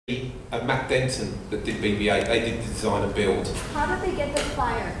Matt Denton that did BB8. They did the design and build. How did they get the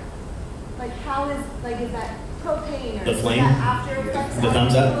fire? Like how is that propane or the flame? That after effects? The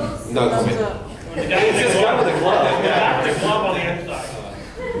thumbs up? No comment. Just go with the glove. Yeah, the glove on the inside.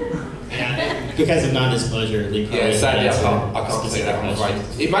 Because of non-disclosure, yeah, sadly I can't say that, I'm afraid.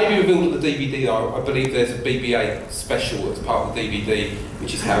 It may be revealed at the DVD though. I believe there's a BB8 special as part of the DVD,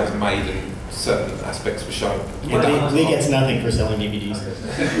 which is how it's made and certain aspects were shown. Yeah, Lee gets nothing for selling DVDs.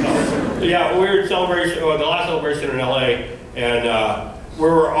 Yeah, we were at celebration, the last celebration in LA, and we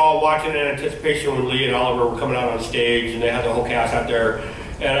were all watching in anticipation when Lee and Oliver were coming out on stage, and they had the whole cast out there.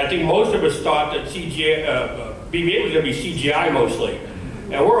 And I think most of us thought that BB8 was going to be CGI mostly.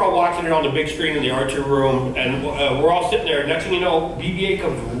 And we're all watching it on the big screen in the R2 room, and we're all sitting there. Next thing you know, BB8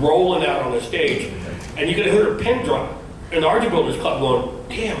 comes rolling out on the stage, and you can hear a pin drop. And the R2 Builders Club going,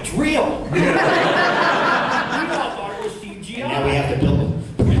 damn, it's real! We all thought it was CGI. And now we have to build them.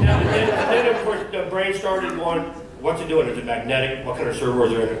 And then, of course, the brain started going, what's it doing? Is it magnetic? What kind of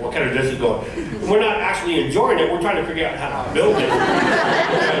servos are in it? What kind of this is going? We're not actually enjoying it. We're trying to figure out how to build it.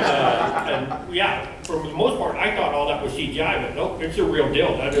 And yeah, for the most part, I thought all that was CGI, but nope, it's a real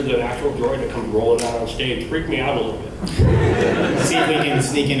deal. That is an actual droid that comes rolling out on stage. Freaked me out a little bit. Let's see if we can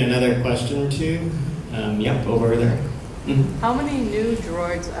sneak in another question or two. Yep, over there. How many new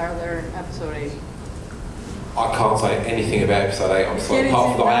droids are there in Episode 8? I can't say anything about Episode 8. I'm sorry.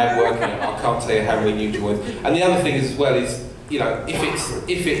 Apart from that, I am working on it. I can't tell you how many new droids. And the other thing is, as well is, you know,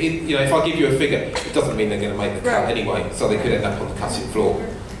 if I give you a figure, it doesn't mean they're going to make the cut anyway. So they could end up on the cutting floor,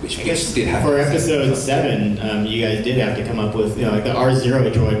 which did happen. For Episode 7, you guys did have to come up with, like the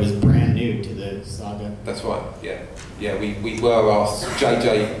R0 droid was brand new to the saga. That's right. Yeah, yeah. We were asked.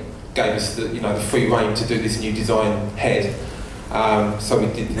 JJ gave us the free rein to do this new design head. So we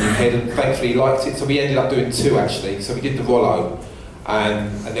did the new head, and thankfully he liked it. So we ended up doing 2 actually. So we did the Rollo, and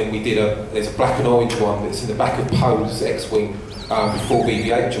then we did there's a black and orange one that's in the back of Poe's X-Wing before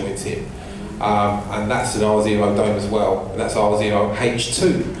BB8 joins him. And that's an R0 dome as well, and that's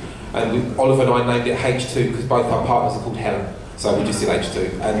R0H2. And Oliver and I named it H2 because both our partners are called Helen, so we just did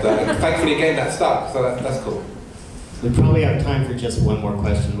H2. And thankfully again that stuck, so that's cool. We probably have time for just one more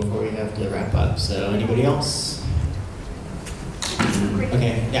question before we have to wrap up. So anybody else?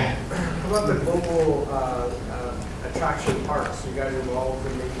 Okay, yeah. How about the global attraction parks? You guys involved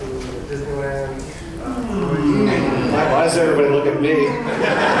in making Disneyland? Why does everybody look at me?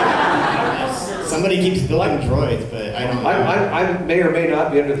 Somebody keeps building droids, but I don't know. I may or may not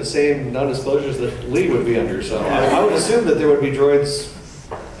be under the same non-disclosures that Lee would be under, so I would assume that there would be droids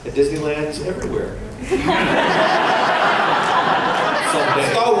at Disneylands everywhere.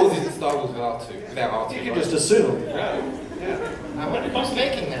 Star Wars isn't Star Wars without R2. You can just assume. Yeah. I wonder who's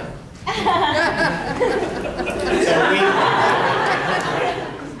making them.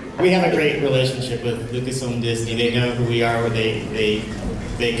 So we have a great relationship with Lucasfilm Disney. They know who we are. They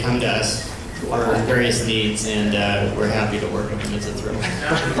come to us for various needs, and we're happy to work with them. It's a thrill.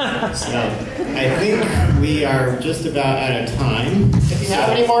 So I think we are just about out of time. If you have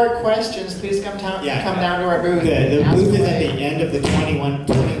any more questions, please come down to our booth. The booth is at the end of the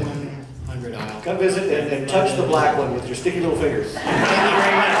 2100 aisle. Come visit and touch the black one with your sticky little fingers. Thank you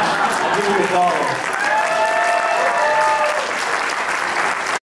very much. I'll give you a call.